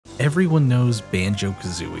Everyone knows Banjo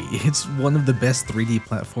Kazooie. It's one of the best 3D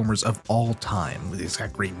platformers of all time. It's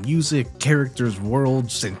got great music, characters,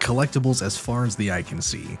 worlds, and collectibles as far as the eye can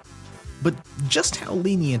see. But just how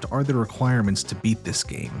lenient are the requirements to beat this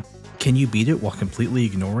game? Can you beat it while completely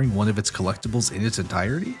ignoring one of its collectibles in its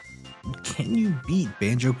entirety? Can you beat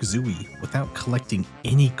Banjo Kazooie without collecting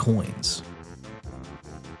any coins?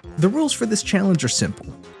 The rules for this challenge are simple.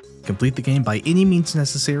 Complete the game by any means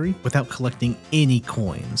necessary without collecting any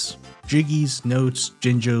coins. Jiggies, notes,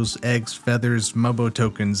 Jinjos, eggs, feathers, Mumbo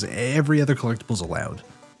tokens, every other collectible is allowed.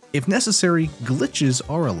 If necessary, glitches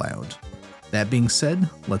are allowed. That being said,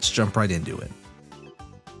 let's jump right into it.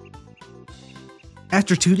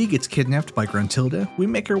 After Tooty gets kidnapped by Gruntilda, we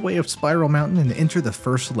make our way up Spiral Mountain and enter the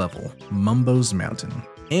first level, Mumbo's Mountain.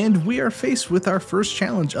 And we are faced with our first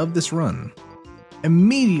challenge of this run.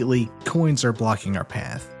 Immediately, coins are blocking our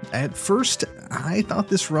path. At first, I thought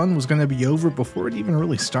this run was going to be over before it even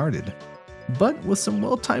really started. But with some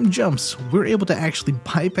well-timed jumps, we're able to actually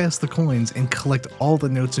bypass the coins and collect all the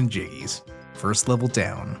notes and jiggies. First level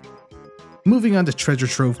down. Moving on to Treasure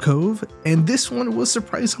Trove Cove, and this one was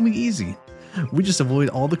surprisingly easy. We just avoid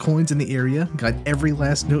all the coins in the area, got every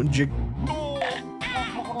last note and jig...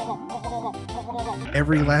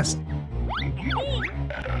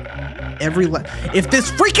 If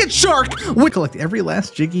this freaking shark would collect every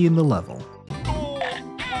last jiggy in the level.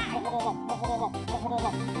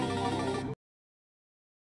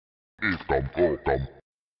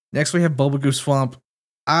 Next we have Bubblegoo Swamp.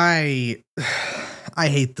 I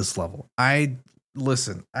hate this level.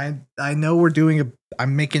 Listen, I know we're doing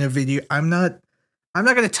I'm making a video. I'm not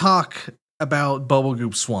gonna talk about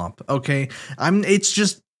Bubblegoo Swamp, okay? It's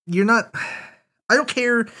just, you're not, I don't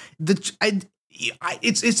care.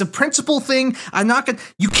 It's a principle thing. I'm not gonna,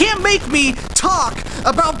 you can't make me talk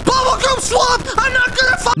about Bubblegoo Swamp! I'm not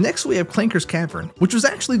gonna Next we have Clanker's Cavern, which was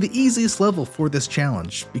actually the easiest level for this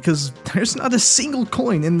challenge, because there's not a single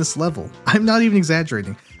coin in this level. I'm not even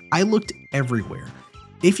exaggerating. I looked everywhere.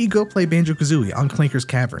 If you go play Banjo Kazooie on Clanker's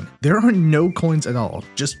Cavern, there are no coins at all.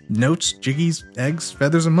 Just notes, jiggies, eggs,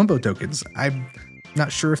 feathers, and Mumbo tokens. I'm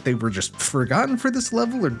not sure if they were just forgotten for this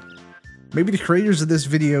level, or maybe the creators of this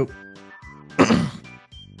video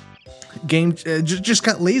game just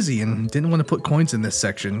got lazy and didn't want to put coins in this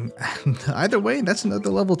section. Either way, that's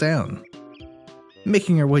another level down.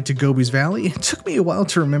 Making our way to Gobi's Valley, it took me a while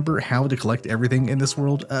to remember how to collect everything in this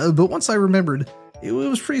world, but once I remembered, it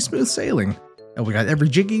was pretty smooth sailing. And we got every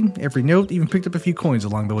jiggy, every note, even picked up a few coins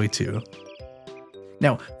along the way too.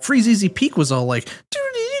 Now, Freezeezy Peak was all like,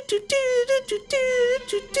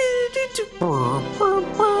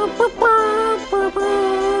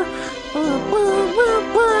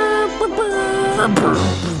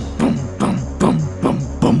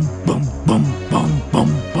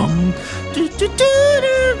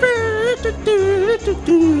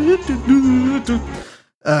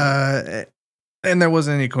 and there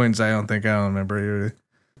wasn't any coins, I don't remember.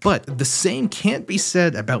 But the same can't be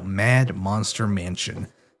said about Mad Monster Mansion,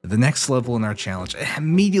 the next level in our challenge.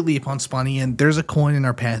 Immediately upon spawning in, there's a coin in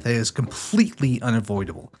our path that is completely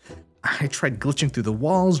unavoidable. I tried glitching through the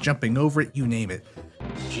walls, jumping over it, you name it.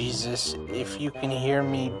 Jesus, if you can hear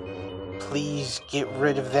me, please get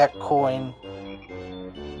rid of that coin.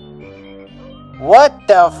 What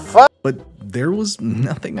the fuck? But there was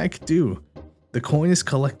nothing I could do. The coin is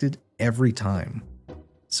collected every time.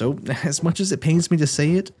 So, as much as it pains me to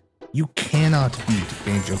say it, you cannot beat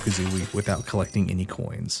Banjo Kazooie without collecting any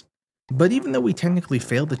coins. But even though we technically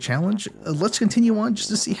failed the challenge, let's continue on just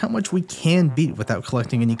to see how much we can beat without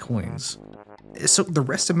collecting any coins. So the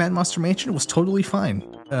rest of Mad Monster Mansion was totally fine.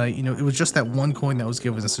 It was just that one coin that was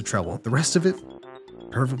giving us the trouble. The rest of it,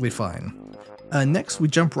 perfectly fine. Next, we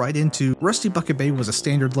jump right into Rusty Bucket Bay. Was a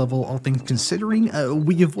standard level, all things considering.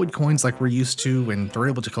 We avoid coins like we're used to, and we're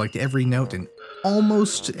able to collect every note and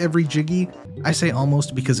almost every jiggy. I say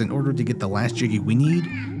almost because in order to get the last jiggy we need,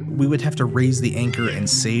 we would have to raise the anchor and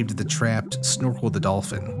save the trapped Snorkel the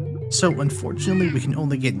Dolphin. So unfortunately, we can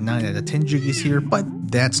only get 9 out of 10 jiggies here, but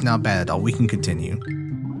that's not bad at all. We can continue.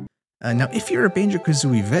 Now, if you're a Banjo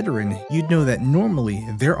Kazooie veteran, you'd know that normally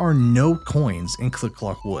there are no coins in Click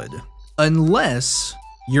Clock Wood, unless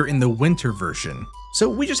you're in the winter version. So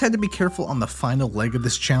we just had to be careful on the final leg of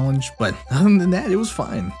this challenge, but other than that, it was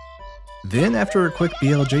fine. Then after a quick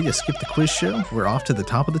BLJ to skip the quiz show, we're off to the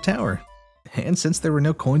top of the tower. And since there were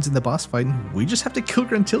no coins in the boss fight, we just have to kill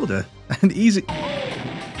Gruntilda. Easy.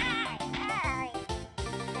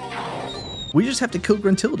 We just have to kill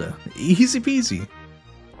Gruntilda. Easy peasy.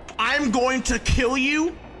 I'm going to kill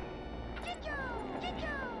you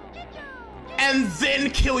and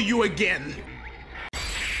then kill you again.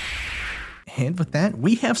 And with that,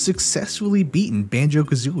 we have successfully beaten Banjo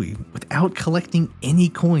Kazooie without collecting any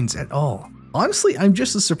coins at all. Honestly, I'm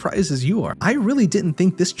just as surprised as you are. I really didn't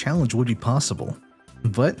think this challenge would be possible.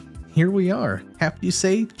 But here we are. Happy to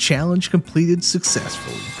say, challenge completed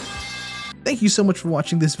successfully. Thank you so much for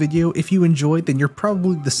watching this video. If you enjoyed, then you're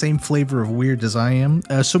probably the same flavor of weird as I am,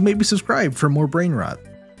 so maybe subscribe for more brain rot.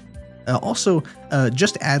 Also,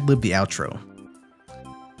 just ad-lib the outro.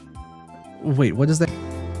 Wait, what is that?